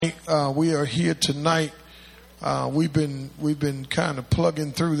We are here tonight. We've been kind of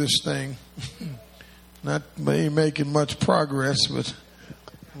plugging through this thing. Not making much progress, but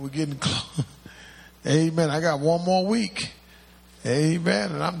we're getting close. Amen. I got one more week.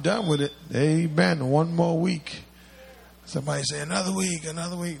 Amen. And I'm done with it. Amen. One more week. Somebody say another week.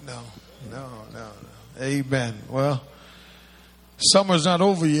 No. Amen. Well, summer's not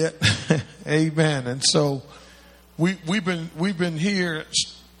over yet. Amen. And so we've been here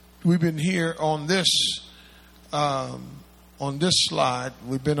on this slide.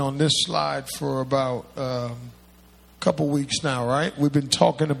 We've been on this slide for about a couple weeks now, right? We've been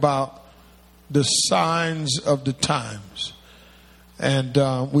talking about the signs of the times,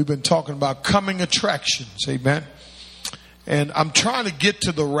 and we've been talking about coming attractions. Amen. And I'm trying to get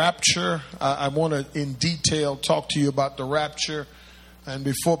to the rapture. I want to in detail talk to you about the rapture.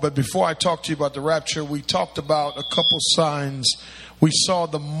 But before I talk to you about the rapture, we talked about a couple signs. We saw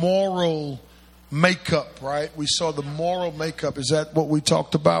the moral makeup, right? We saw the moral makeup. Is that what we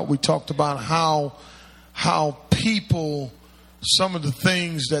talked about? We talked about how people, some of the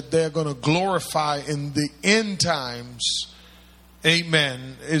things that they're going to glorify in the end times,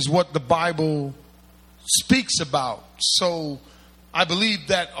 amen, is what the Bible speaks about. So I believe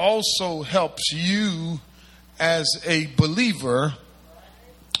that also helps you as a believer,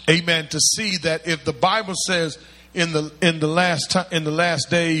 amen, to see that if the Bible says in the last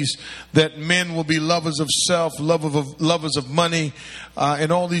days that men will be lovers of self, lovers of money,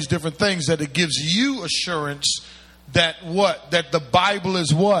 and all these different things, that it gives you assurance that that the Bible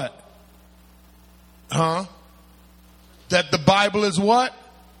is what? That the Bible is what?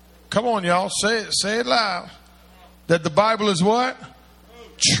 Come on, y'all, say it loud. That the Bible is what?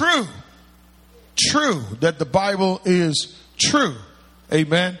 True. That the Bible is true.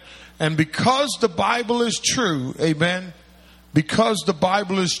 Amen. And because the Bible is true, amen, because the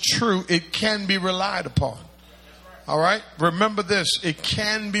Bible is true, it can be relied upon. All right? Remember this, it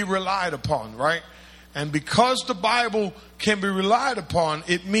can be relied upon, right? And because the Bible can be relied upon,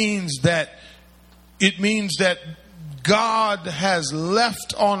 it means that God has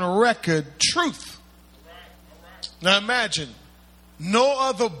left on record truth. Now imagine, no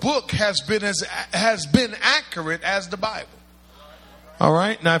other book has been accurate as the Bible. All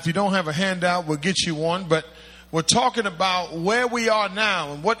right. Now, if you don't have a handout, we'll get you one. But we're talking about where we are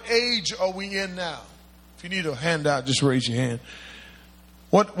now and what age are we in now. If you need a handout, just raise your hand.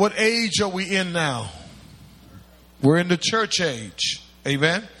 What age are we in now? We're in the church age.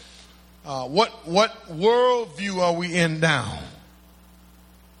 Amen. What worldview are we in now?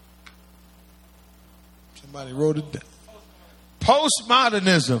 Somebody wrote it down.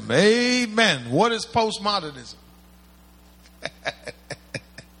 Postmodernism. Amen. What is postmodernism?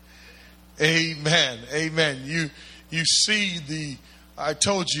 Amen. You see I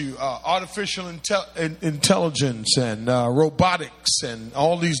told you, artificial intelligence and robotics and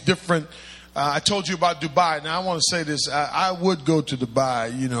all these different. I told you about Dubai. Now I want to say this. I would go to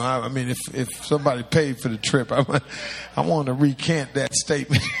Dubai. You know, I mean, if somebody paid for the trip, I want to recant that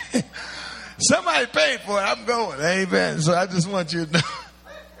statement. Somebody paid for it. I'm going. Amen. So I just want you to know.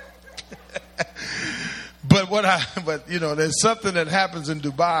 But you know, there's something that happens in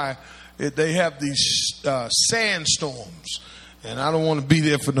Dubai. They have these sandstorms, and I don't want to be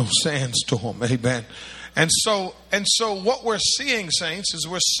there for no sandstorm. Amen. And so what we're seeing, saints, is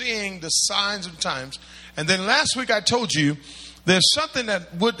we're seeing the signs of times. And then last week I told you there's something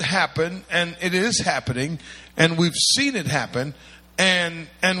that would happen, and it is happening, and we've seen it happen. And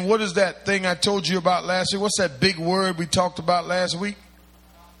what is that thing I told you about last week? What's that big word we talked about last week?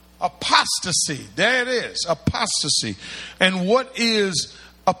 Apostasy. There it is. Apostasy. And what is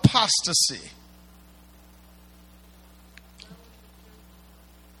apostasy?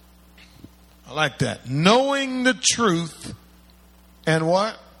 I like that. Knowing the truth and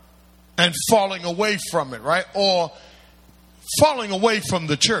what? And falling away from it, right? Or falling away from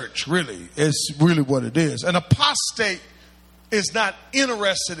the church, really. It's really what it is. An apostate is not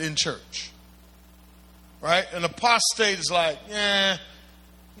interested in church, right? An apostate is like, yeah,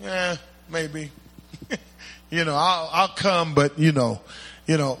 maybe, you know, I'll come, but and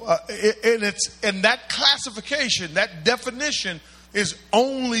that classification, that definition is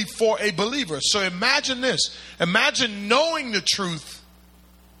only for a believer. So imagine this. Imagine knowing the truth,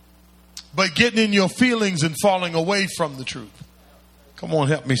 but getting in your feelings and falling away from the truth. Come on,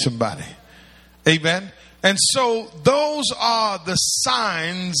 help me somebody. Amen. And so those are the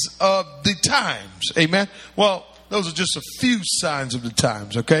signs of the times. Amen. Well, those are just a few signs of the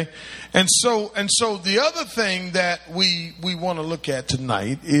times, okay? And so the other thing that we want to look at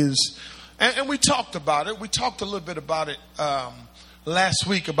tonight is, and we talked about it. We talked a little bit about it last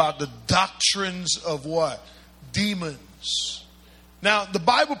week about the doctrines of what? Demons. Now, the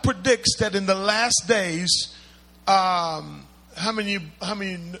Bible predicts that in the last days, how many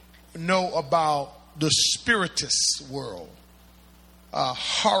know about the spiritist world?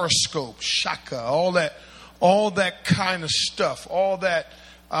 Horoscope, shaka, all that kind of stuff, all that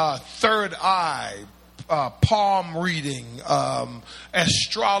third eye, palm reading,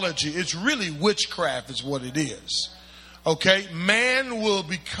 astrology. It's really witchcraft is what it is. Okay, man will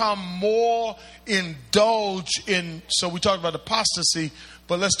become more indulged in, so we talked about apostasy,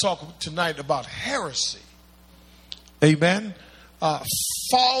 but let's talk tonight about heresy. Amen.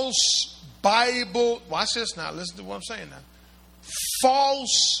 False Bible, watch this now, listen to what I'm saying now.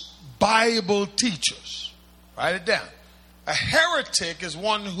 False Bible teachers. Write it down. A heretic is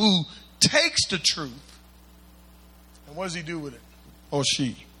one who takes the truth, and what does he do with it? Or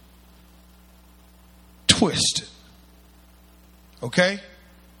she? Twist it. Okay?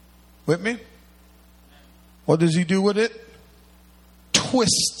 With me? What does he do with it?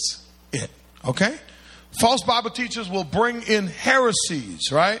 Twists it. Okay? False Bible teachers will bring in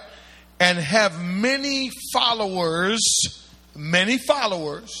heresies, right? And have many followers,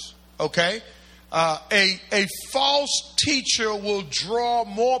 okay? A false teacher will draw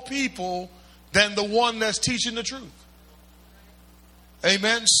more people than the one that's teaching the truth.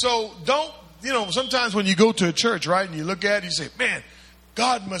 Amen. So don't, sometimes when you go to a church, right, and you look at it, you say, man,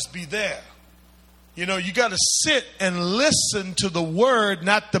 God must be there. You got to sit and listen to the word,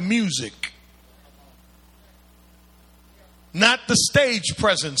 not the music. Not the stage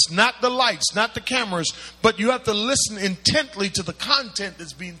presence, not the lights, not the cameras, but you have to listen intently to the content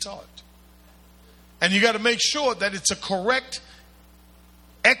that's being taught. And you got to make sure that it's a correct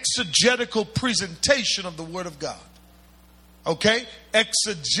exegetical presentation of the Word of God. Okay?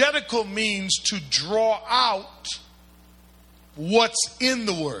 Exegetical means to draw out what's in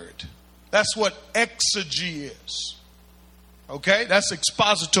the Word. That's what exegy is. Okay? That's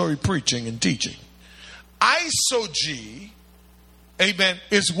expository preaching and teaching. Eisegesis, amen,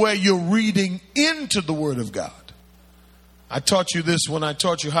 is where you're reading into the Word of God. I taught you this when I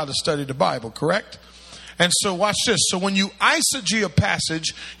taught you how to study the Bible, correct? And so watch this. So when you eisegete a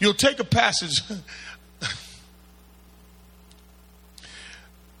passage, you'll take a passage.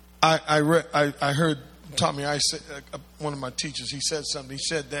 I heard Tommy, one of my teachers, he said something. He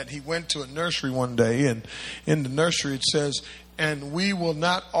said that he went to a nursery one day, and in the nursery it says, and we will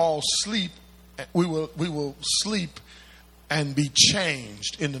not all sleep. We will sleep and be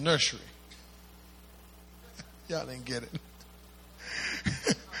changed in the nursery. Y'all didn't get it.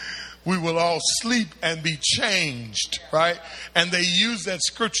 We will all sleep and be changed, right? And they use that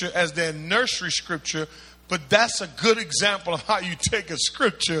scripture as their nursery scripture, but that's a good example of how you take a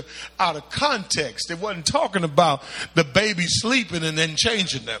scripture out of context. It wasn't talking about the baby sleeping and then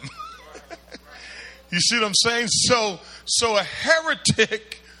changing them. You see what I'm saying? So a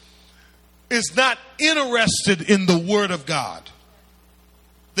heretic is not interested in the Word of God.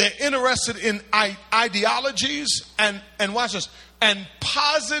 They're interested in ideologies and watch this, and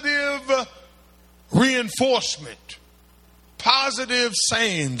positive reinforcement, positive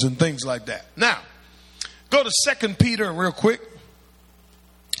sayings and things like that. Now, go to 2 Peter real quick.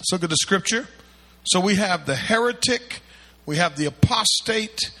 Let's look at the scripture. So we have the heretic, we have the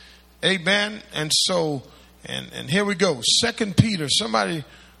apostate, amen. And so, and here we go. 2 Peter, somebody,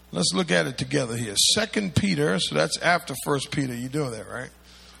 let's look at it together here. 2 Peter, so that's after 1 Peter. You doing that, right?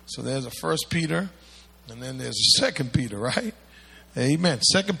 So there's a 1 Peter, and then there's a 2 Peter, right? Amen.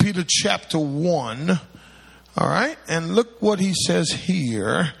 2 Peter chapter 1. All right. And look what he says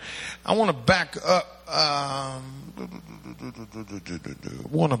here. I want to back up.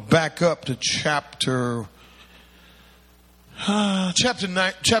 To chapter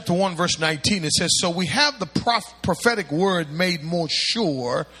 1, verse 19. It says, so we have the prophetic word made more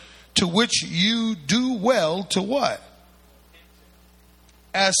sure, to which you do well to what?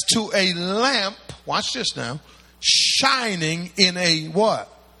 As to a lamp, watch this now, shining in a what?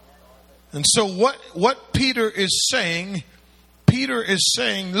 And so what Peter is saying,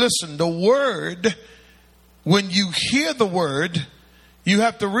 listen, the word, when you hear the word, you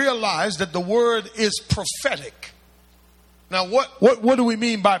have to realize that the word is prophetic. Now, what do we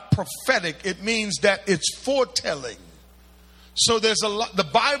mean by prophetic? It means that it's foretelling. So there's a lot, the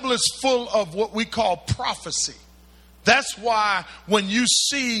Bible is full of what we call prophecy. That's why when you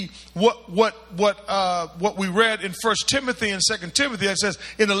see what we read in 1 Timothy and 2 Timothy, it says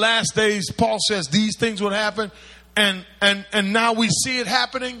in the last days, Paul says these things would happen, and now we see it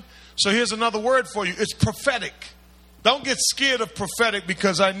happening. So here's another word for you. It's prophetic. Don't get scared of prophetic,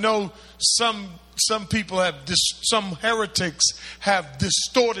 because I know some some people have, some heretics have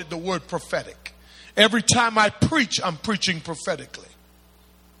distorted the word prophetic. Every time I preach, I'm preaching prophetically.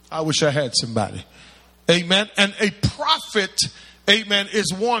 I wish I had somebody. Amen. And a prophet, amen,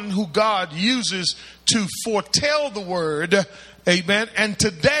 is one who God uses to foretell the word. Amen. And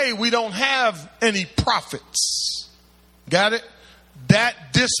today we don't have any prophets. Got it?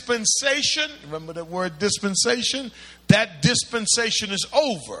 That dispensation, remember that word dispensation? That dispensation is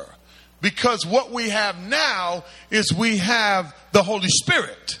over. Because what we have now is we have the Holy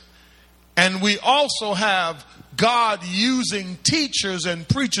Spirit. And we also have God using teachers and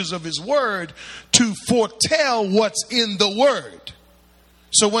preachers of his word to foretell what's in the word.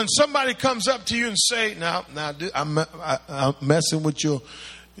 So when somebody comes up to you and say, now, I'm messing with your,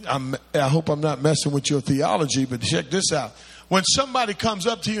 I hope I'm not messing with your theology, but check this out. When somebody comes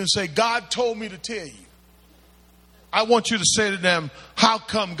up to you and say, God told me to tell you, I want you to say to them, how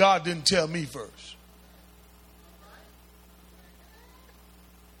come God didn't tell me first?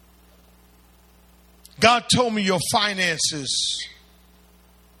 God told me your finances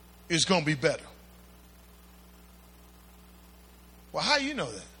is going to be better. Well, how do you know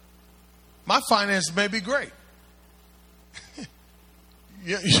that? My finances may be great.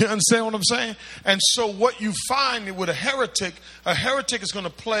 You understand what I'm saying? And so what you find with a heretic is going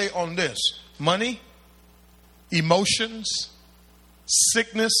to play on this: money, emotions,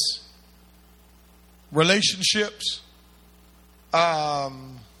 sickness, relationships,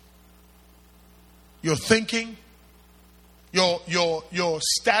 your thinking, your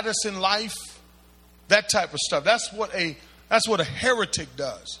status in life, that type of stuff. That's what a heretic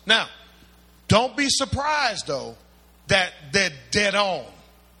does. Now, don't be surprised though that they're dead on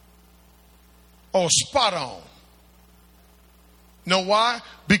or spot on. Know why?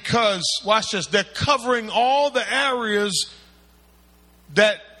 Because, watch this, they're covering all the areas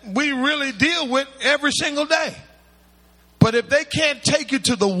that we really deal with every single day. But if they can't take you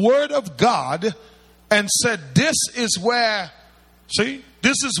to the Word of God and said, this is where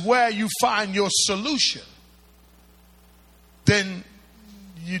you find your solution, then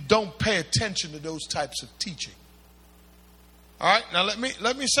you don't pay attention to those types of teaching. All right, now let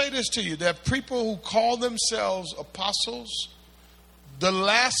me say this to you. There are people who call themselves apostles. The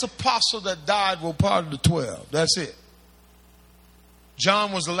last apostle that died was part of the 12. That's it.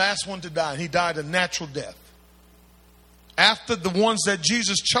 John was the last one to die, and he died a natural death. After the ones that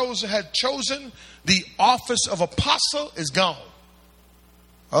Jesus had chosen, the office of apostle is gone.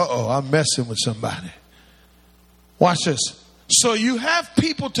 I'm messing with somebody. Watch this. So you have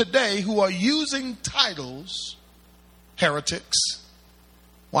people today who are using titles, heretics,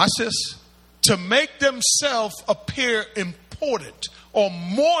 watch this, to make themselves appear important or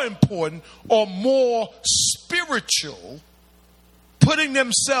more spiritual, putting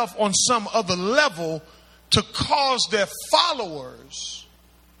themselves on some other level to cause their followers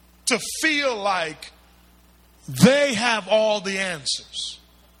to feel like they have all the answers.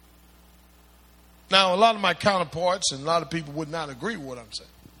 Now, a lot of my counterparts and a lot of people would not agree with what I'm saying.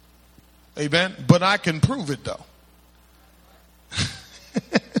 Amen. But I can prove it though.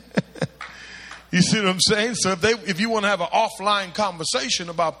 You see what I'm saying? So if you want to have an offline conversation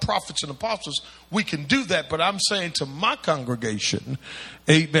about prophets and apostles, we can do that. But I'm saying to my congregation,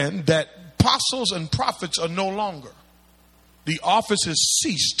 amen, that apostles and prophets are no longer. The office has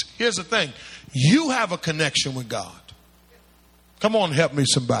ceased. Here's the thing. You have a connection with God. Come on, help me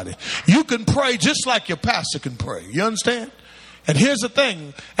somebody. You can pray just like your pastor can pray. You understand? And here's the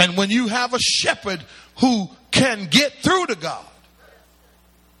thing. And when you have a shepherd who can get through to God,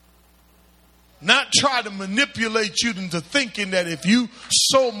 not try to manipulate you into thinking that if you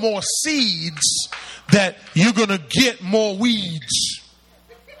sow more seeds that you're going to get more weeds.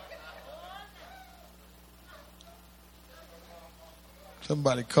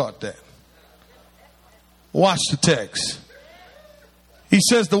 Somebody caught that. Watch the text. He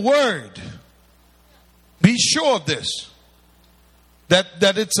says the word. Be sure of this. That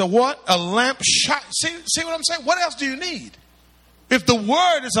it's a what? A lamp shine. See what I'm saying? What else do you need? If the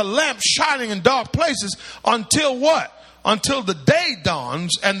word is a lamp shining in dark places until what? Until the day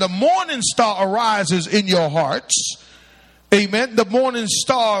dawns and the morning star arises in your hearts. Amen. The morning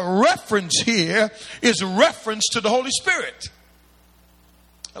star reference here is a reference to the Holy Spirit.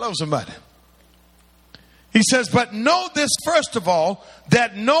 Hello, somebody. He says, but know this first of all,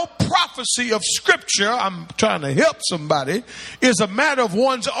 that no prophecy of Scripture, I'm trying to help somebody, is a matter of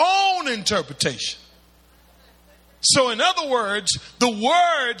one's own interpretation. So in other words, the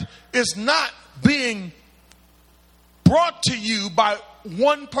word is not being brought to you by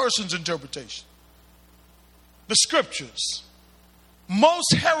one person's interpretation. The Scriptures.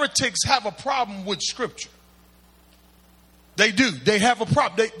 most heretics have a problem with Scripture. They do. They have a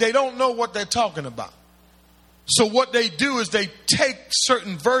problem. They don't know what they're talking about. So what they do is they take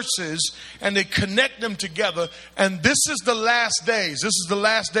certain verses and they connect them together. And this is the last days. This is the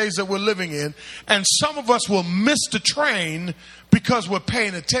last days that we're living in. And some of us will miss the train because we're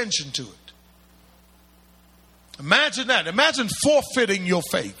paying attention to it. Imagine that. Imagine forfeiting your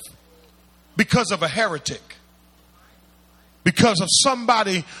faith because of a heretic. Because of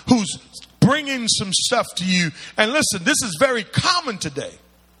somebody who's bringing some stuff to you. And listen, this is very common today.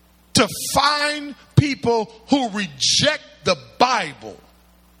 To find people who reject the Bible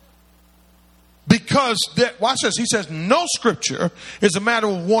because watch this. He says no scripture is a matter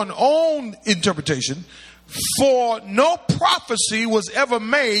of one's own interpretation, for no prophecy was ever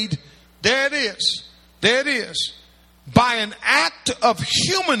made. There it is. There it is. By an act of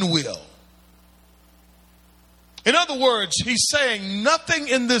human will. In other words, he's saying nothing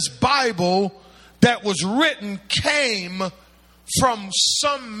in this Bible that was written came from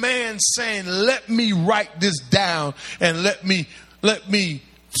some man saying, let me write this down and let me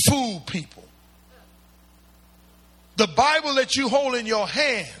fool people. The Bible that you hold in your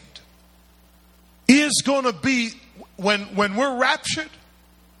hand is going to be, when we're raptured,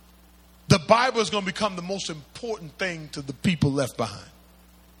 the Bible is going to become the most important thing to the people left behind.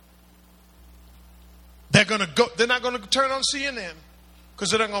 They're not going to turn on CNN because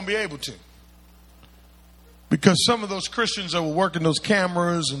they're not going to be able to. Because some of those Christians that were working those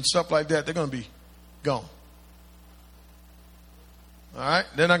cameras and stuff like that, they're going to be gone. All right?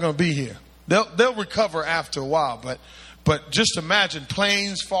 They're not going to be here. They'll recover after a while. But just imagine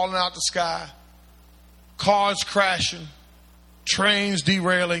planes falling out the sky, cars crashing, trains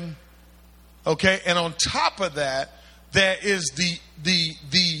derailing. Okay? And on top of that, there is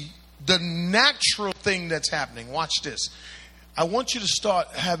the natural thing that's happening. Watch this. I want you to start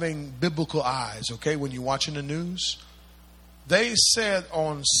having biblical eyes, okay, when you're watching the news. They said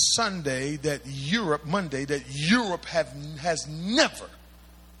on Monday that Europe has never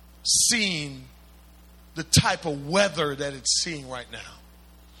seen the type of weather that it's seeing right now.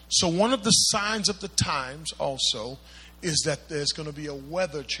 So one of the signs of the times also is that there's going to be a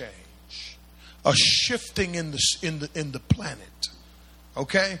weather change, a shifting in the planet.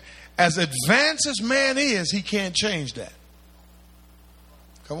 Okay? As advanced as man is, he can't change that.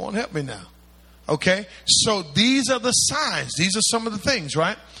 Come on, help me now. Okay? So these are the signs. These are some of the things,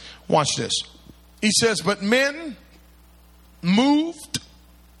 right? Watch this. He says, but men moved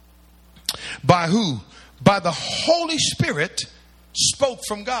by who? By the Holy Spirit spoke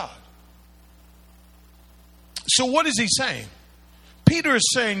from God. So what is he saying? Peter is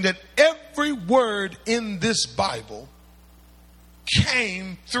saying that every word in this Bible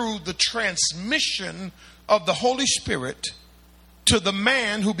came through the transmission of the Holy Spirit to the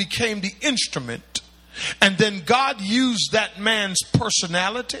man who became the instrument. And then God used that man's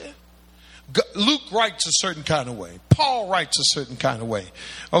personality. Luke writes a certain kind of way. Paul writes a certain kind of way.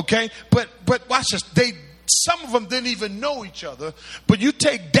 Okay? But watch this. Some of them didn't even know each other. But you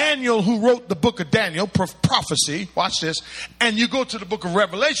take Daniel, who wrote the book of Daniel, prophecy, watch this, and you go to the book of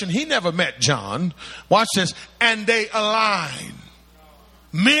Revelation. He never met John. Watch this. And they align.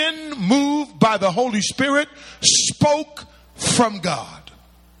 Men moved by the Holy Spirit spoke from God.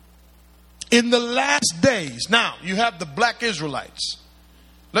 In the last days, now you have the black Israelites.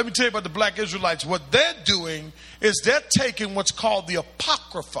 Let me tell you about the black Israelites. What they're doing is they're taking what's called the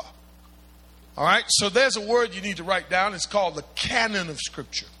Apocrypha. All right, so there's a word you need to write down. It's called the canon of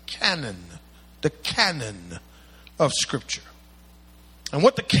Scripture. Canon. The canon of Scripture. And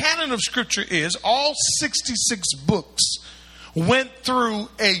what the canon of Scripture is, all 66 books went through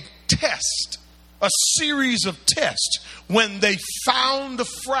a test, a series of tests when they found the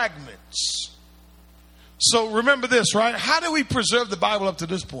fragments. So remember this, right? How do we preserve the Bible up to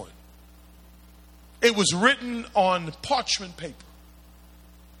this point? It was written on parchment paper.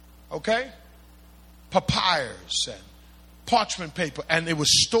 Okay? Papyrus and parchment paper. And it was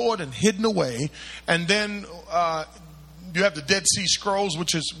stored and hidden away. And then you have the Dead Sea Scrolls,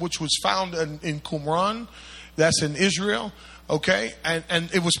 which was found in Qumran. That's in Israel. Okay, and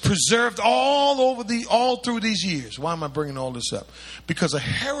it was preserved all through these years. Why am I bringing all this up? Because a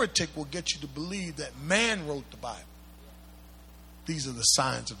heretic will get you to believe that man wrote the Bible. These are the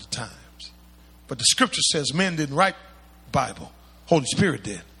signs of the times. But the Scripture says men didn't write the Bible. Holy Spirit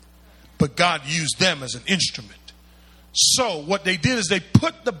did. But God used them as an instrument. So what they did is they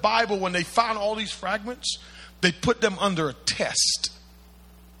put the Bible, when they found all these fragments, they put them under a test.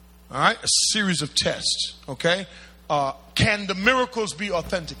 All right, a series of tests. Okay. Can the miracles be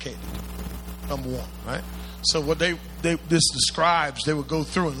authenticated? Number one, right? So what the scribes, they would go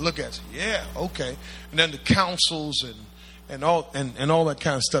through and look at it. Yeah, okay. And then the councils and all that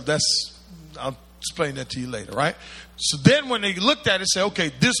kind of stuff. I'll explain that to you later, right? So then when they looked at it, say,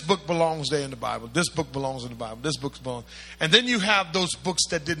 okay, this book belongs there in the Bible. This book belongs in the Bible. This book belongs. And then you have those books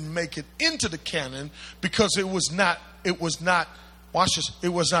that didn't make it into the canon because it was not, watch this, it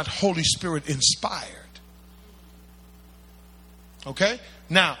was not Holy Spirit inspired. Okay?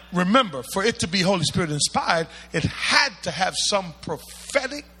 Now, remember, for it to be Holy Spirit inspired, it had to have some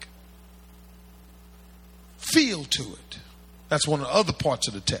prophetic feel to it. That's one of the other parts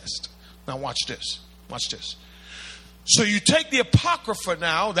of the test. Now watch this. Watch this. So you take the Apocrypha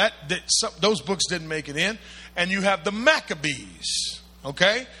now, those books didn't make it in, and you have the Maccabees.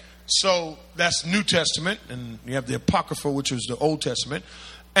 Okay? So that's New Testament, and you have the Apocrypha, which is the Old Testament,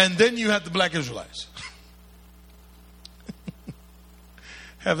 and then you have the Black Israelites.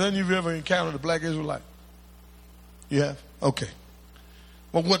 Have any of you ever encountered a Black Israelite? You have? Okay.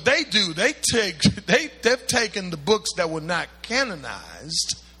 Well, what they do, they've taken the books that were not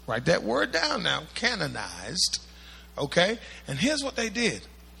canonized. Write that word down now. Canonized. Okay? And here's what they did.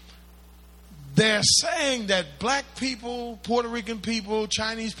 They're saying that black people, Puerto Rican people,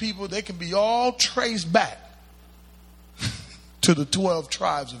 Chinese people, they can be all traced back to the 12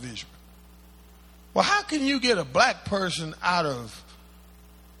 tribes of Israel. Well, how can you get a black person out of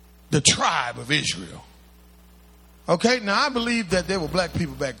the tribe of Israel? Okay, now I believe that there were black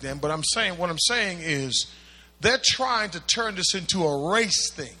people back then, but what I'm saying is they're trying to turn this into a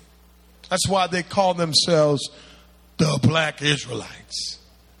race thing. That's why they call themselves the Black Israelites.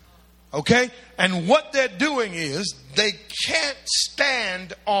 Okay? And what they're doing is they can't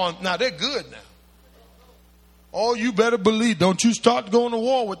stand on, now they're good now. Oh, you better believe, don't you start going to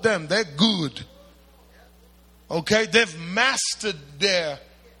war with them. They're good. Okay? They've mastered their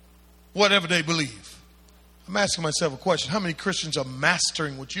whatever they believe. I'm asking myself a question. How many Christians are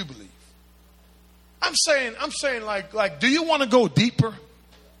mastering what you believe? I'm saying like, do you want to go deeper?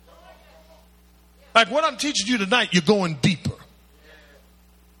 Like what I'm teaching you tonight, you're going deeper.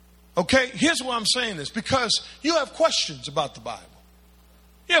 Okay? Here's why I'm saying this. Because you have questions about the Bible.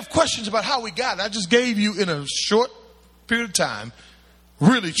 You have questions about how we got it. I just gave you in a short period of time,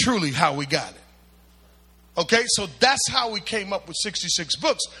 really, truly how we got it. Okay, so that's how we came up with 66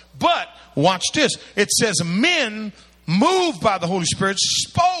 books. But watch this. It says men moved by the Holy Spirit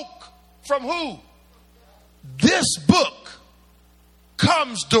spoke from who? This book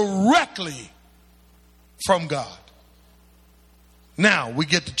comes directly from God. Now we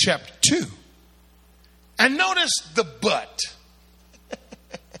get to chapter 2. And notice the but.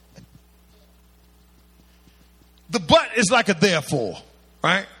 The but is like a therefore,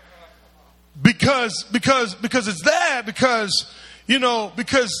 right? Because it's there because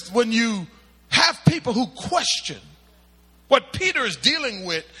when you have people who question what Peter is dealing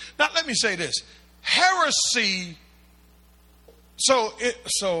with. Now let me say this. Heresy. So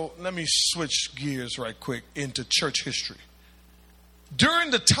let me switch gears right quick into church history.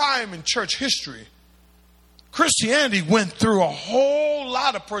 During the time in church history, Christianity went through a whole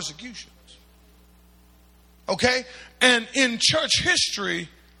lot of persecutions. Okay? And in church history,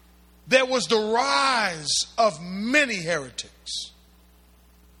 there was the rise of many heretics.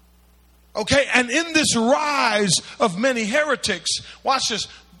 Okay? And in this rise of many heretics, watch this,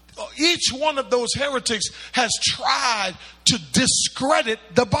 each one of those heretics has tried to discredit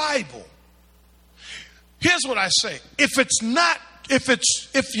the Bible. Here's what I say. If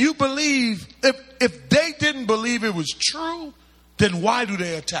they didn't believe it was true, then why do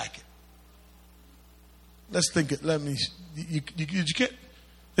they attack it? Let's think it. You get?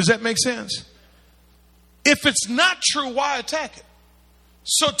 Does that make sense? If it's not true, why attack it?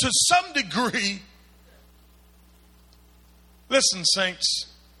 So to some degree, listen, saints,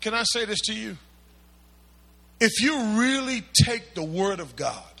 can I say this to you? If you really take the word of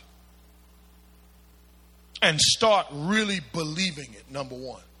God and start really believing it, number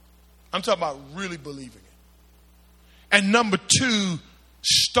one. I'm talking about really believing it. And number two,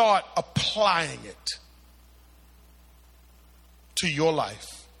 start applying it to your life.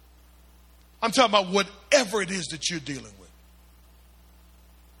 I'm talking about whatever it is that you're dealing with.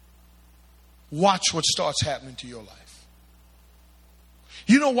 Watch what starts happening to your life.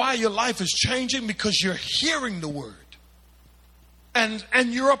 You know why your life is changing? Because you're hearing the word. And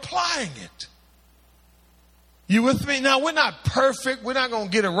you're applying it. You with me? Now, we're not perfect. We're not going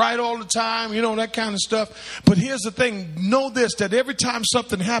to get it right all the time. You know, that kind of stuff. But here's the thing. Know this, that every time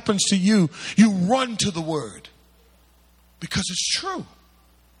something happens to you, you run to the word. Because it's true.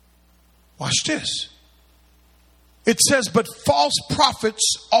 Watch this. It says, but false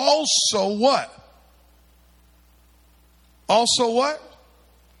prophets also what? also what?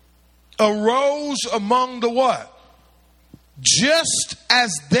 Arose among the what? Just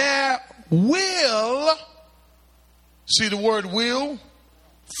as there will, see the word will?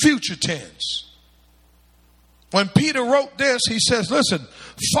 Future tense. When Peter wrote this, he says, listen,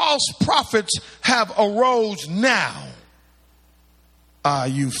 false prophets have arose now. Are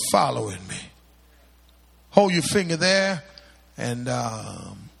you following me? Hold your finger there and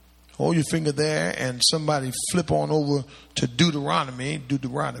hold your finger there and somebody flip on over to Deuteronomy.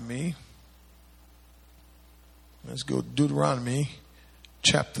 Let's go to Deuteronomy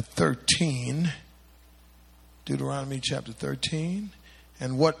chapter 13. Deuteronomy chapter 13.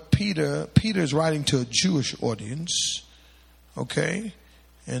 And what Peter is writing to a Jewish audience. Okay?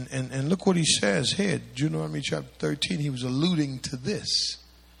 And look what he says here. Deuteronomy chapter 13, he was alluding to this.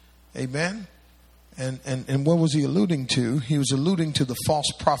 Amen? And what was he alluding to? He was alluding to the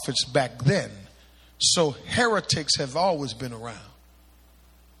false prophets back then. So heretics have always been around.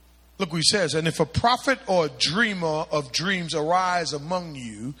 Look what he says. And if a prophet or a dreamer of dreams arise among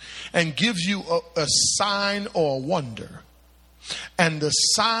you and gives you a sign or a wonder, and the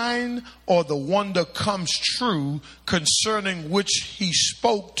sign or the wonder comes true concerning which he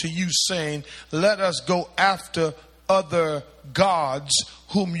spoke to you, saying, let us go after other gods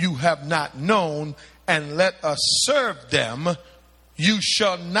whom you have not known, and let us serve them, you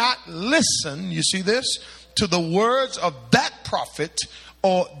shall not listen, you see this, to the words of that prophet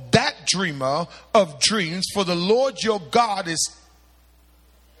or that dreamer of dreams, for the Lord your God is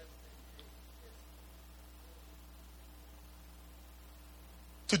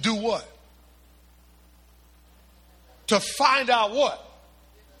to do what? To find out what?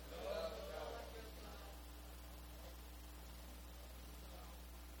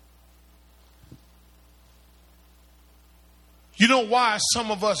 You know why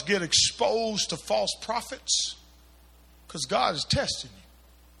some of us get exposed to false prophets? Because God is testing you.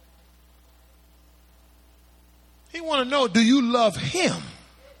 He want to know, do you love him?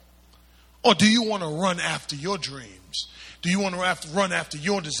 Or do you want to run after your dreams? Do you want to run after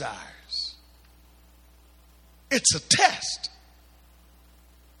your desires? It's a test.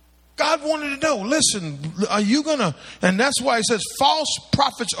 God wanted to know, listen, are you going to, and that's why he says false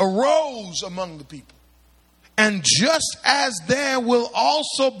prophets arose among the people. And just as there will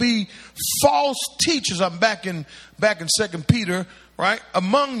also be false teachers, I'm back in 2 Peter, right?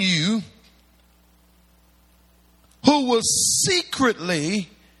 Among you, who will secretly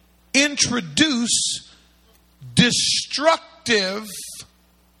introduce destructive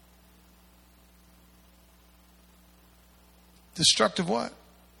what?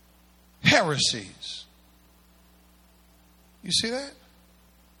 Heresies. You see that?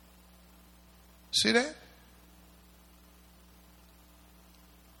 See that?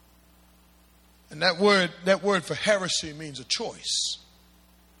 And that word for heresy means a choice.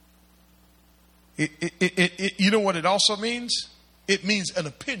 You know what it also means? It means an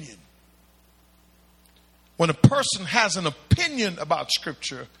opinion. When a person has an opinion about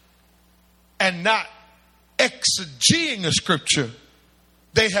Scripture and not exegeting a Scripture,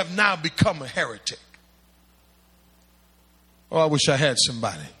 they have now become a heretic. Oh, I wish I had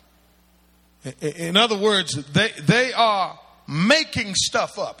somebody. In other words, they are making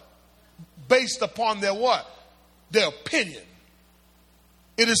stuff up based upon their what? Their opinion.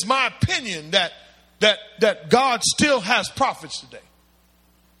 It is my opinion that God still has prophets today.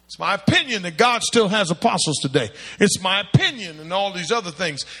 It's my opinion that God still has apostles today. It's my opinion and all these other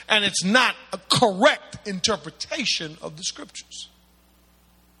things. And it's not a correct interpretation of the Scriptures.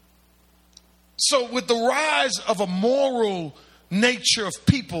 So with the rise of a moral nature of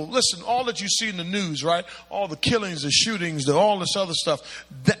people, listen, all that you see in the news, right? All the killings, the shootings, all this other stuff.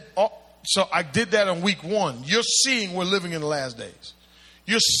 So I did that on week 1. You're seeing we're living in the last days.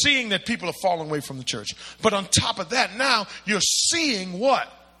 You're seeing that people are falling away from the church. But on top of that, now you're seeing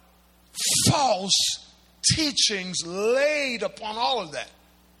what? False teachings laid upon all of that.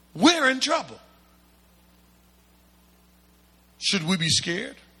 We're in trouble. Should we be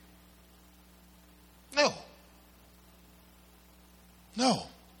scared? No. No.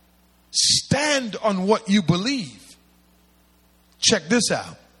 Stand on what you believe. Check this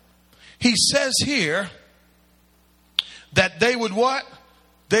out. He says here that they would what?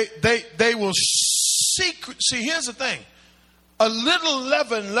 They will secret. See, here's the thing. A little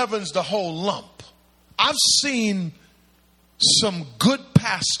leaven leavens the whole lump. I've seen some good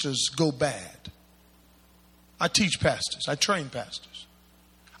pastors go bad. I teach pastors. I train pastors.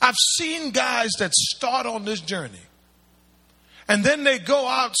 I've seen guys that start on this journey And then they go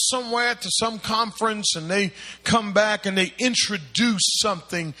out somewhere to some conference and they come back and they introduce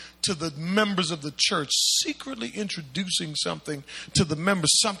something to the members of the church, secretly introducing something to the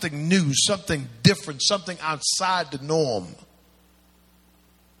members, something new, something different, something outside the norm.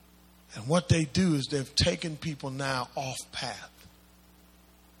 And what they do is they've taken people now off path.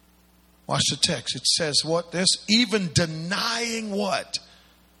 Watch the text. It says what? There's even denying what?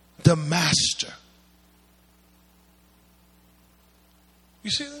 The master. You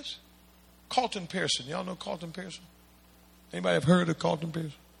see this? Carlton Pearson. Y'all know Carlton Pearson? Anybody have heard of Carlton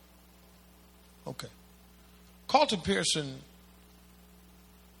Pearson? Okay. Carlton Pearson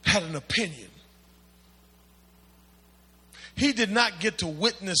had an opinion. He did not get to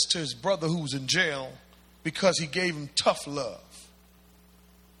witness to his brother who was in jail because he gave him tough love.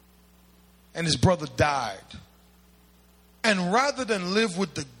 And his brother died. And rather than live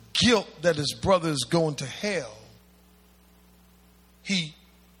with the guilt that his brother is going to hell, he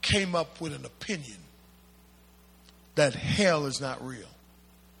came up with an opinion that hell is not real,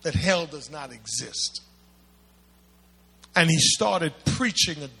 that hell does not exist. And he started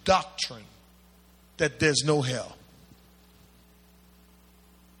preaching a doctrine that there's no hell.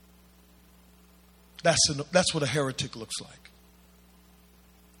 That's what a heretic looks like.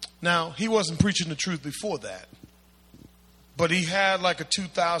 Now, he wasn't preaching the truth before that, but he had like a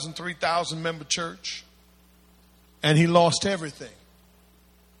 2,000, 3,000 member church, and he lost everything.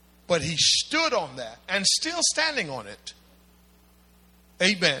 But he stood on that and still standing on it.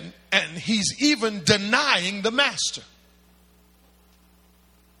 Amen. And he's even denying the master.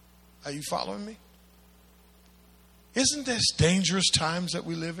 Are you following me? Isn't this dangerous times that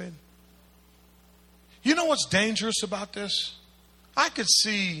we live in? You know what's dangerous about this? I could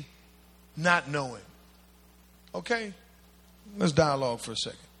see not knowing. Okay? Let's dialogue for a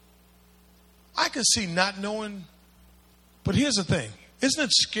second. I could see not knowing, but here's the thing. Isn't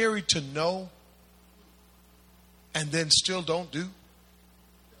it scary to know and then still don't do?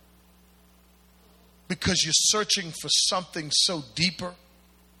 Because you're searching for something so deeper.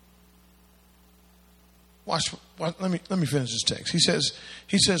 Watch. Let me finish this text. He says,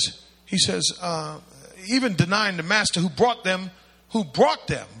 even denying the master who brought them,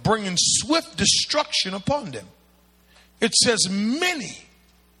 bringing swift destruction upon them. It says many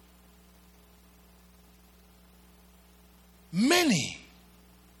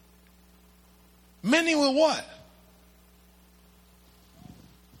will what?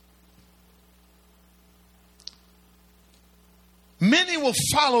 Many will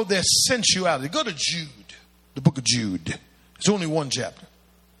follow their sensuality. Go to Jude, the book of Jude. It's only one chapter.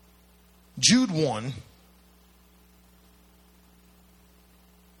 Jude 1.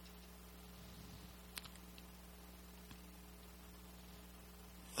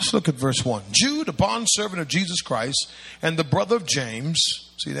 Let's look at verse 1. Jude, a bondservant of Jesus Christ and the brother of James.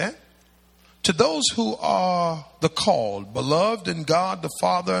 See that? To those who are the called, beloved in God the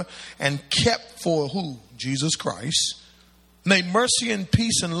Father, and kept for who? Jesus Christ. May mercy and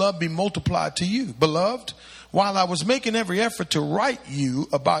peace and love be multiplied to you. Beloved, while I was making every effort to write you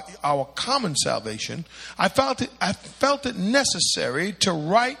about our common salvation, I felt it necessary to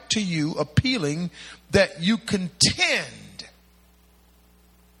write to you appealing that you contend.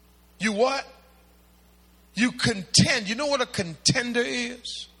 You what? You contend. You know what a contender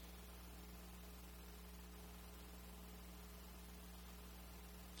is?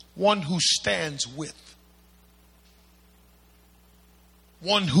 One who stands with.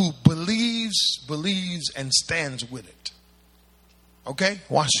 One who believes, and stands with it. Okay?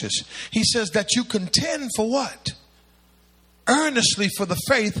 Watch this. He says that you contend for what? Earnestly for the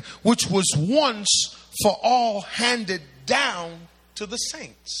faith which was once for all handed down to the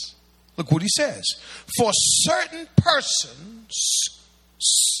saints. Look what he says. For certain persons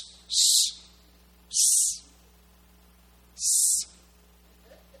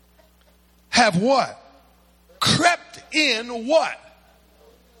have what? Crept in what?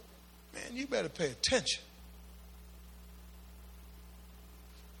 Man, you better pay attention.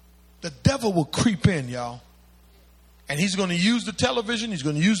 The devil will creep in, y'all. And he's going to use the television, he's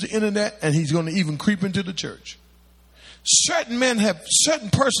going to use the internet, and he's going to even creep into the church. Certain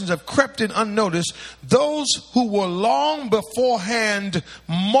persons have crept in unnoticed, those who were long beforehand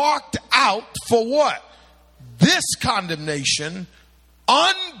marked out for what? This condemnation,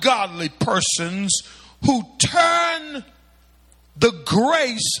 ungodly persons who turn the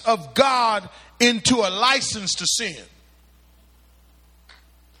grace of God into a license to sin.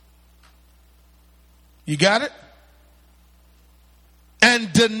 You got it?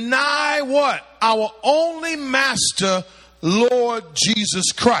 And deny what? Our only master, Lord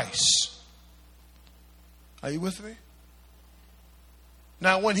Jesus Christ. Are you with me?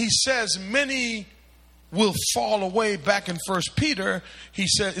 Now, when he says many will fall away back in 1 Peter, he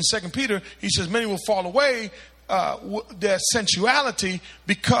said in 2 Peter, he says many will fall away, their sensuality,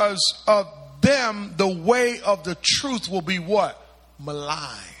 because of them the way of the truth will be what?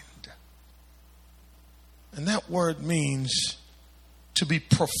 Maligned. And that word means to be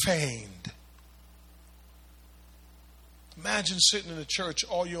profaned. Imagine sitting in a church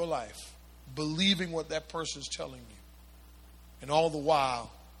all your life, believing what that person's telling you. And all the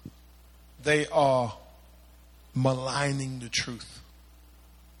while, they are maligning the truth.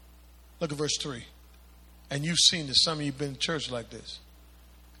 Look at verse 3. And you've seen this. Some of you have been in church like this.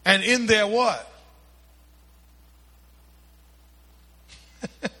 And in their what?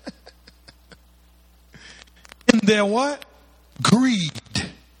 In their what? Greed.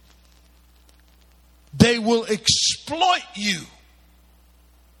 They will exploit you.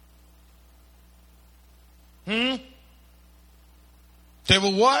 They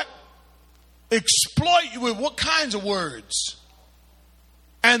will what? Exploit you with what kinds of words?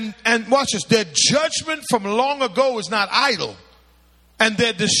 And watch this. Their judgment from long ago is not idle, and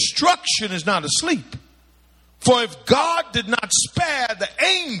their destruction is not asleep. For if God did not spare the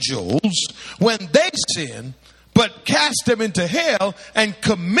angels when they sinned, but cast them into hell and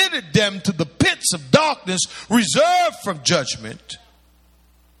committed them to the pits of darkness reserved from judgment,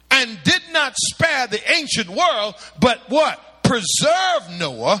 and did not spare the ancient world, but what? Preserve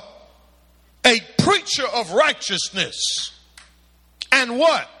Noah, a preacher of righteousness, and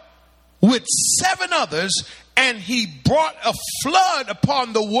what? With 7 others, and he brought a flood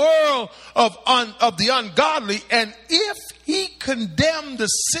upon the world of the ungodly. And if he condemned the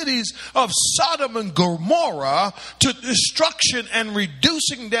cities of Sodom and Gomorrah to destruction and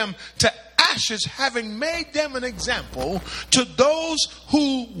reducing them to ashes, having made them an example to those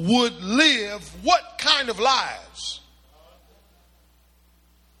who would live what kind of lives?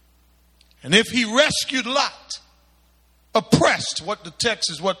 And if he rescued Lot, oppressed, what the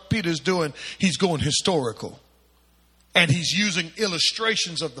text is, what Peter's doing, he's going historical. And he's using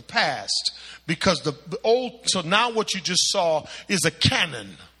illustrations of the past, because the old, so now what you just saw is a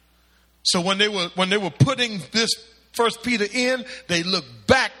canon. So when they were putting this 1 Peter in, they looked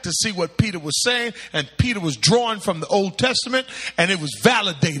back to see what Peter was saying, and Peter was drawing from the Old Testament, and it was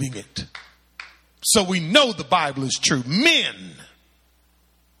validating it. So we know the Bible is true. Men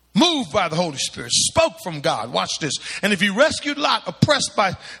moved by the Holy Spirit, spoke from God. Watch this. And if he rescued Lot, oppressed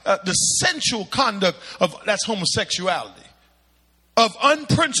by the sensual conduct of, that's homosexuality, of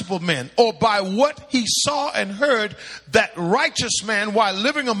unprincipled men, or by what he saw and heard, that righteous man, while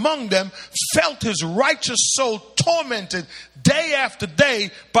living among them, felt his righteous soul tormented day after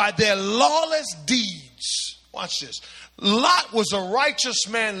day by their lawless deeds. Watch this. Lot was a righteous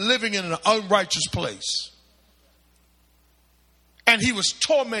man living in an unrighteous place. And he was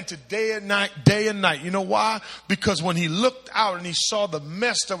tormented day and night, day and night. You know why? Because when he looked out and he saw the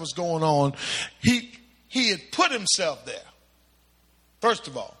mess that was going on, he had put himself there. First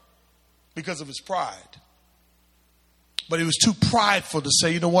of all, because of his pride. But he was too prideful to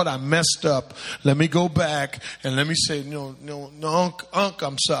say, you know what, I messed up. Let me go back and let me say, no, Unc,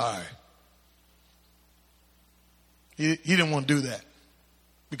 I'm sorry. He didn't want to do that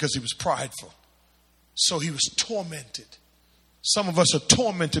because he was prideful. So he was tormented. Some of us are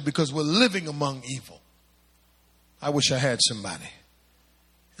tormented because we're living among evil. I wish I had somebody.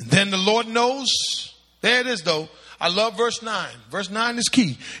 And then the Lord knows. There it is, though. I love verse 9. Verse 9 is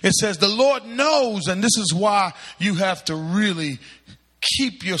key. It says the Lord knows, and this is why you have to really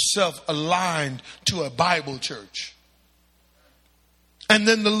keep yourself aligned to a Bible church. And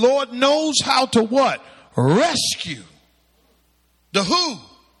then the Lord knows how to what? Rescue. The who?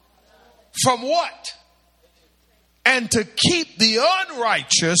 From what? And to keep the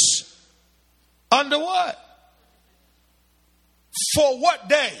unrighteous under what? For what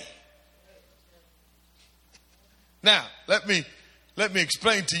day? Now, let me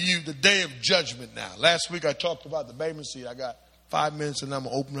explain to you the day of judgment now. Last week I talked about the Bema seat. I got 5 minutes and I'm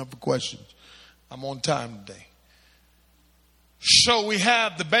going to open up for questions. I'm on time today. So we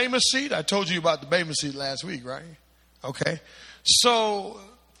have the Bema seat. I told you about the Bema seat last week, right? Okay. So,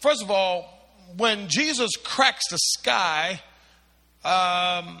 first of all, when Jesus cracks the sky,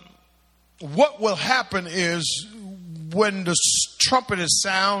 what will happen is when the trumpet is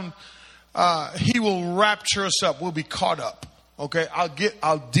sound, he will rapture us up. We'll be caught up. Okay,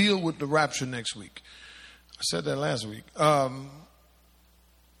 I'll deal with the rapture next week. I said that last week.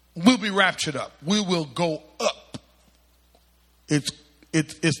 We'll be raptured up. We will go up.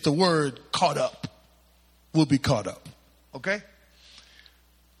 It's the word caught up. We'll be caught up. Okay.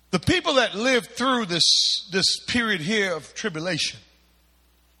 The people that live through this period here of tribulation,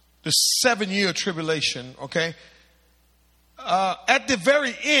 the 7-year tribulation, okay, at the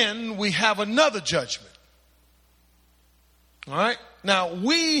very end, we have another judgment. All right? Now,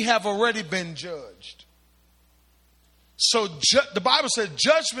 we have already been judged. So the Bible says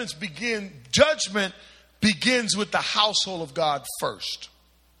judgment begins with the household of God first.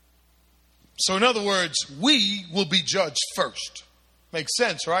 So in other words, we will be judged first. Makes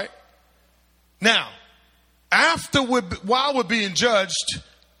sense, right? Now, while we're being judged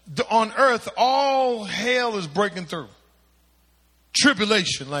on earth, all hell is breaking through.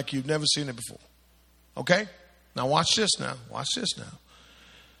 Tribulation like you've never seen it before. Okay? Now watch this now. Watch this now.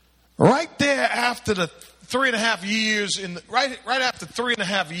 Right there after the 3.5 years, right after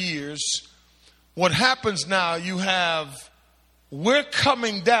 3.5 years, what happens now, we're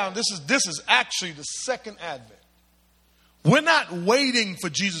coming down. This is actually the second advent. We're not waiting for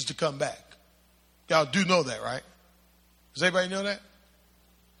Jesus to come back. Y'all do know that, right? Does everybody know that?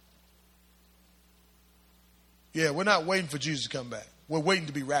 Yeah, we're not waiting for Jesus to come back. We're waiting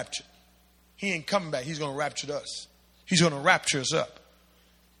to be raptured. He ain't coming back. He's going to rapture us. He's going to rapture us up.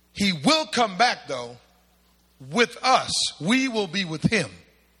 He will come back, though, with us. We will be with him.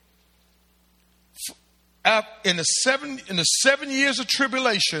 In the 7 years of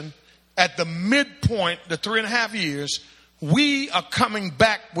tribulation, at the midpoint, the 3.5 years, we are coming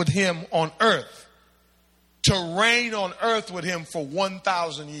back with him on earth to reign on earth with him for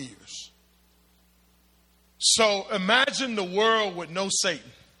 1,000 years. So imagine the world with no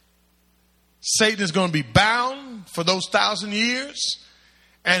Satan. Satan is going to be bound for those 1,000 years,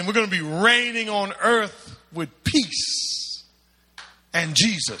 and we're going to be reigning on earth with peace and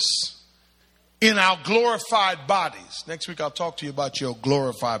Jesus in our glorified bodies. Next week I'll talk to you about your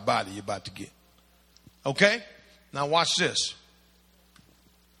glorified body you're about to get. Okay? Now watch this.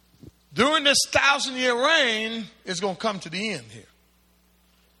 During this 1,000-year reign, it's going to come to the end here.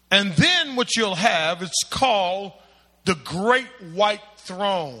 And then what you'll have, it's called the Great White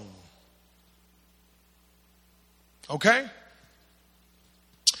Throne. Okay?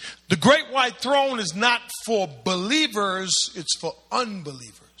 The Great White Throne is not for believers, it's for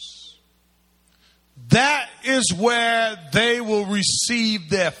unbelievers. That is where they will receive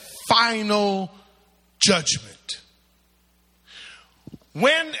their final judgment.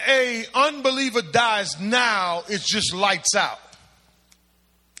 When an unbeliever dies now, it's just lights out.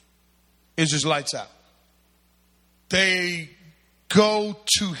 It's just lights out. They go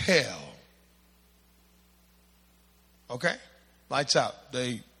to hell. Okay? Lights out.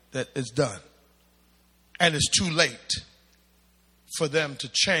 That is done. And it's too late for them to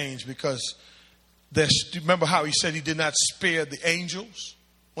change because remember how he said he did not spare the angels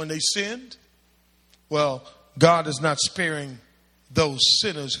when they sinned? Well, God is not sparing those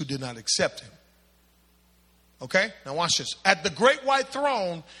sinners who did not accept him. Okay? Now watch this. At the Great White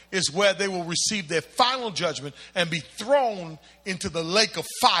Throne is where they will receive their final judgment and be thrown into the lake of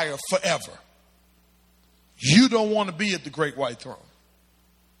fire forever. You don't want to be at the Great White Throne.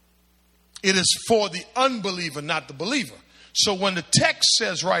 It is for the unbeliever, not the believer. So when the text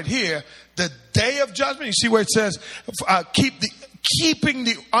says right here, the day of judgment, you see where it says, keeping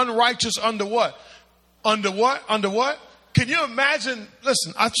the unrighteous under what? Under what? Under what? Can you imagine?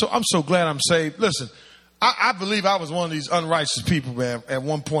 Listen, I'm so glad I'm saved. Listen, I believe I was one of these unrighteous people, man, at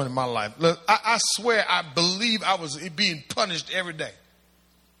one point in my life. Look, I swear I believe I was being punished every day.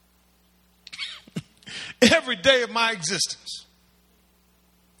 Every day of my existence.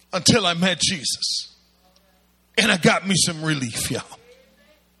 Until I met Jesus. And I got me some relief, y'all.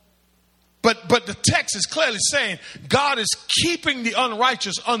 But the text is clearly saying God is keeping the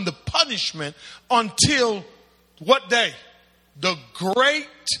unrighteous under punishment until what day? The Great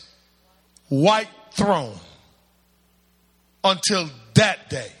White Throne. Until that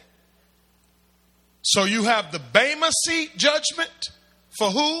day. So you have the Bema seat judgment for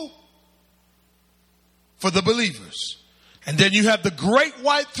who? For the believers. And then you have the Great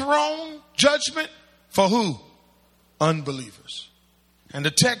White Throne judgment for who? Unbelievers. And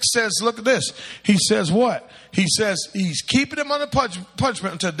the text says, look at this. He says what? He says he's keeping them under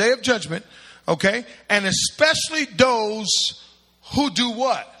punishment until the day of judgment. Okay? And especially those who do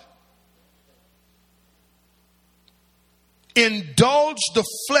what? Indulge the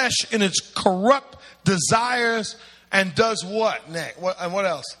flesh in its corrupt desires and does what next? And what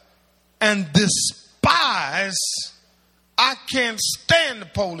else? And despise. I can't stand the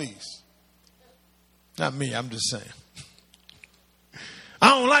police. Not me, I'm just saying. I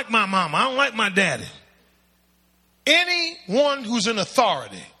don't like my mama. I don't like my daddy. Anyone who's in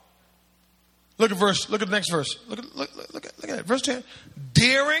authority. Look at the next verse. Look at it. Verse 10.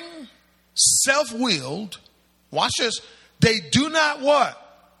 Daring, self-willed. Watch this. They do not what?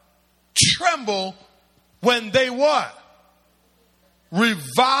 tremble when they what?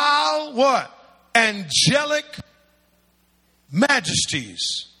 Revile what? Angelic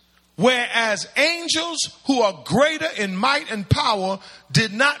majesties. Whereas angels who are greater in might and power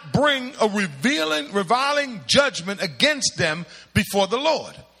did not bring a reviling judgment against them before the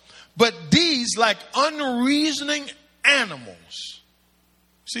Lord. But these, like unreasoning animals.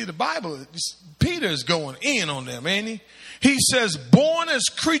 See, the Bible, Peter is going in on them, ain't he? He says, born as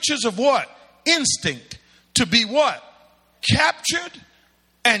creatures of what? Instinct. To be what? Captured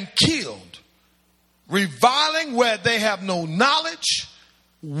and killed. Reviling where they have no knowledge.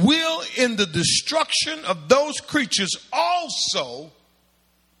 Will in the destruction of those creatures also.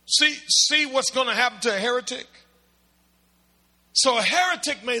 See what's going to happen to a heretic? So a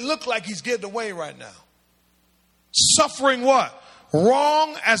heretic may look like he's getting away right now. Suffering what?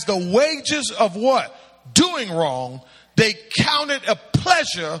 Wrong as the wages of what? Doing wrong. They count it a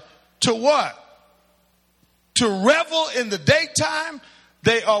pleasure to what? To revel in the daytime.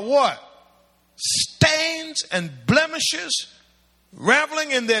 They are what? Stains and blemishes.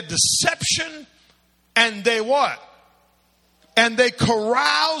 Reveling in their deception. And they what? And they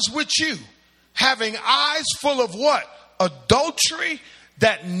carouse with you. Having eyes full of what? Adultery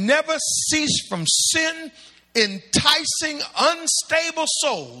that never cease from sin. Enticing unstable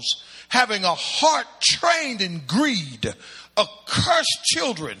souls. Having a heart trained in greed. Accursed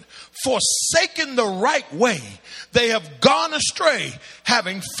children. Forsaken the right way. They have gone astray,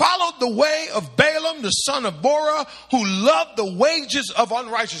 having followed the way of Balaam, the son of Bora, who loved the wages of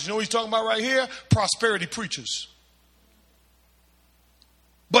unrighteousness. You know what he's talking about right here? Prosperity preachers.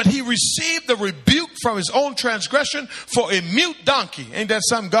 But he received the rebuke from his own transgression for a mute donkey. Ain't that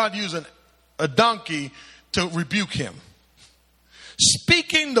something? God using a donkey to rebuke him.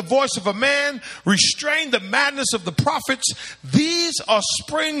 Speaking the voice of a man, restrain the madness of the prophets. These are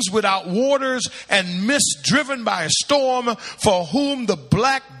springs without waters and mist driven by a storm, for whom the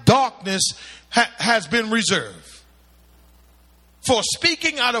black darkness has been reserved. For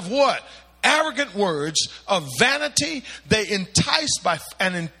speaking out of what? Arrogant words of vanity, they enticed by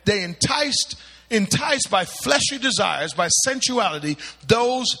fleshly desires, by sensuality,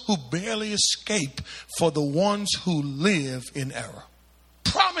 those who barely escape, for the ones who live in error.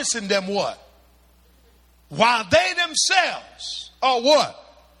 Promising them what? While they themselves are what?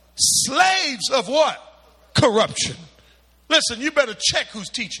 Slaves of what? Corruption. Listen, you better check who's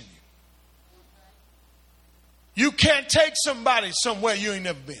teaching you. You can't take somebody somewhere you ain't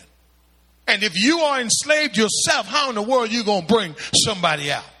never been. And if you are enslaved yourself, how in the world are you going to bring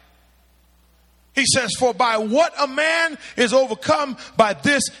somebody out? He says, for by what a man is overcome, by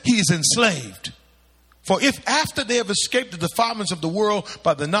this he is enslaved. For if after they have escaped the defilements of the world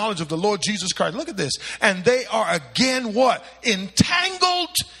by the knowledge of the Lord Jesus Christ, look at this, and they are again what?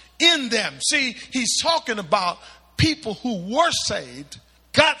 Entangled in them. See, he's talking about people who were saved,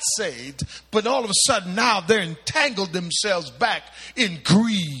 got saved, but all of a sudden now they're entangled themselves back in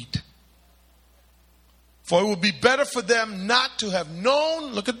greed. For it would be better for them not to have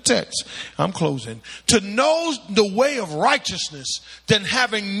known, look at the text, I'm closing, to know the way of righteousness than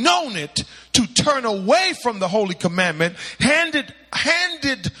having known it to turn away from the holy commandment handed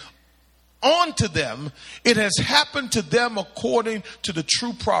on to them. It has happened to them according to the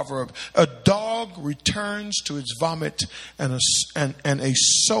true proverb. A dog returns to its vomit and a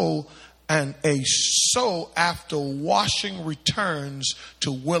sow after washing returns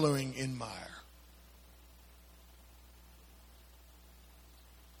to wallowing in mire.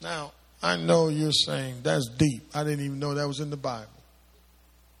 Now, I know you're saying, that's deep. I didn't even know that was in the Bible.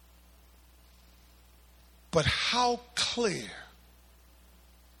 But how clear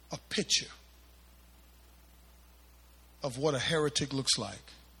a picture of what a heretic looks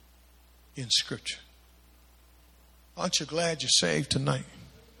like in Scripture. Aren't you glad you're saved tonight?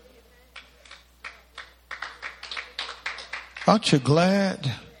 Aren't you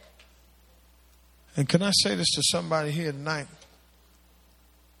glad? And can I say this to somebody here tonight?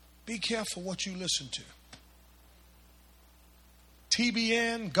 Be careful what you listen to.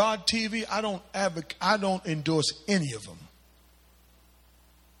 TBN, God TV, I don't endorse any of them.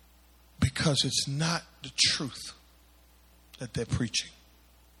 Because it's not the truth that they're preaching.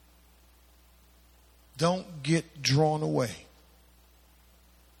 Don't get drawn away.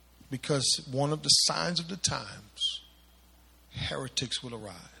 Because one of the signs of the times, heretics will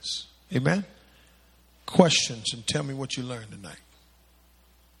arise. Amen? Questions and tell me what you learned tonight.